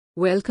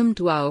Welcome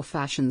to our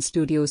Fashion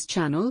Studios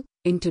channel.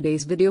 In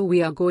today's video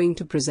we are going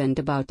to present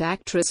about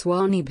actress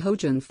Vani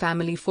Bhojan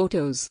family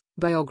photos,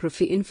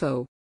 biography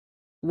info.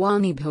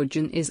 Vani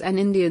Bhojan is an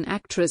Indian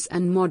actress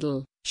and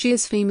model. She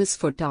is famous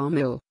for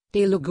Tamil,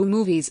 Telugu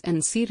movies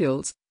and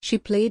serials. She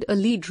played a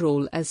lead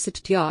role as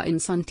Satya in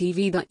Sun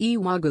TV The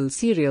Evagal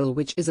serial,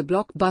 which is a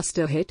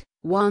blockbuster hit.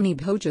 Vani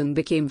Bhojan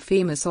became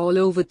famous all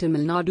over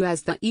Tamil Nadu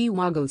as the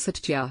Evagal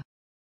Satya.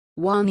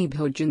 Vani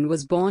Bhojan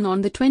was born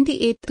on the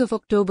 28th of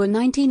October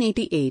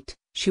 1988.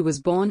 She was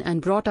born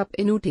and brought up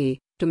in Ooty,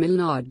 Tamil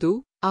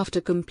Nadu.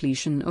 After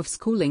completion of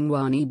schooling,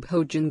 Vani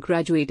Bhojan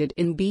graduated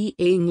in BA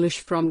English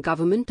from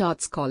Government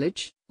Arts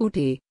College,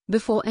 Ooty.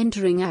 Before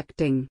entering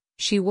acting,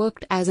 she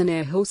worked as an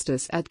air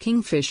hostess at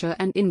Kingfisher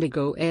and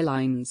Indigo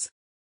Airlines.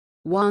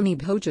 Vani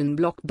Bhojan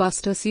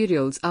blockbuster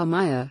serials are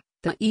Maya,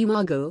 The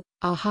Evagal,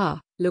 Aha,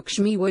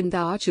 Lakshmi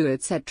Vandachu,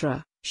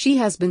 etc. She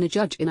has been a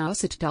judge in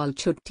Asatal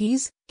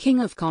Chuttis, King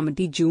of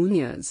Comedy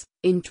Juniors.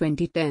 In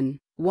 2010,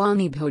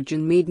 Vani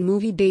Bhojan made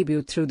movie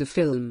debut through the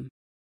film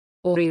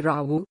Ore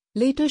Ravu.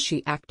 Later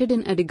she acted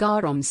in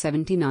Adigaram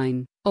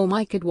 79, Oh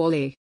My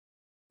Kadwale.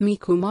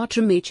 Meeku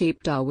Matrame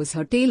Chepta was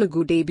her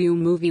Telugu debut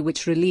movie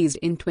which released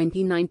in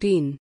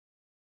 2019.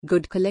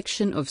 Good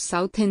collection of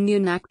South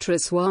Indian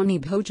actress Vani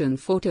Bhojan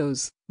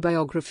photos,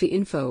 biography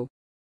info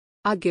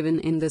are given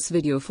in this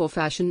video for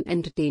fashion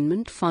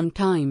entertainment fun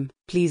time.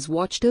 Please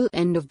watch till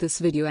end of this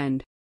video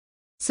and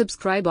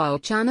subscribe our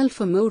channel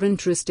for more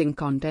interesting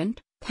content.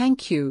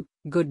 Thank you.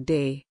 Good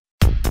day.